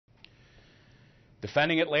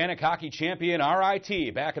Defending Atlantic hockey champion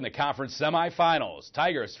RIT back in the conference semifinals.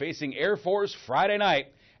 Tigers facing Air Force Friday night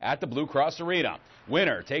at the Blue Cross Arena.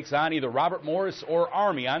 Winner takes on either Robert Morris or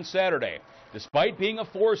Army on Saturday. Despite being a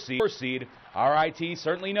 4 seed, RIT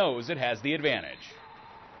certainly knows it has the advantage.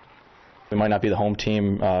 We might not be the home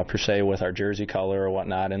team per se with our jersey color or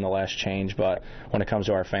whatnot in the last change, but when it comes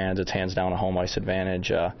to our fans, it's hands down a home ice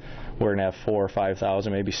advantage. We're going to have 4,000 or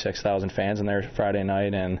 5,000, maybe 6,000 fans in there Friday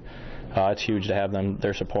night, and it's huge to have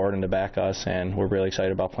their support and to back us, and we're really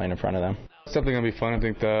excited about playing in front of them. It's definitely going to be fun. I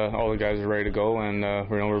think all the guys are ready to go, and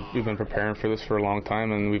we've been preparing for this for a long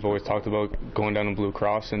time, and we've always talked about going down to Blue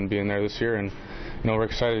Cross and being there this year, and we're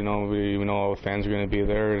excited. We know all the fans are going to be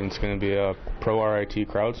there, and it's going to be a pro RIT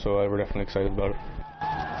crowd, so we're definitely excited about it.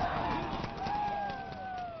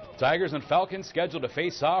 Tigers and Falcons scheduled to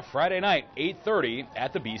face off Friday night, 8:30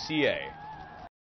 at the BCA.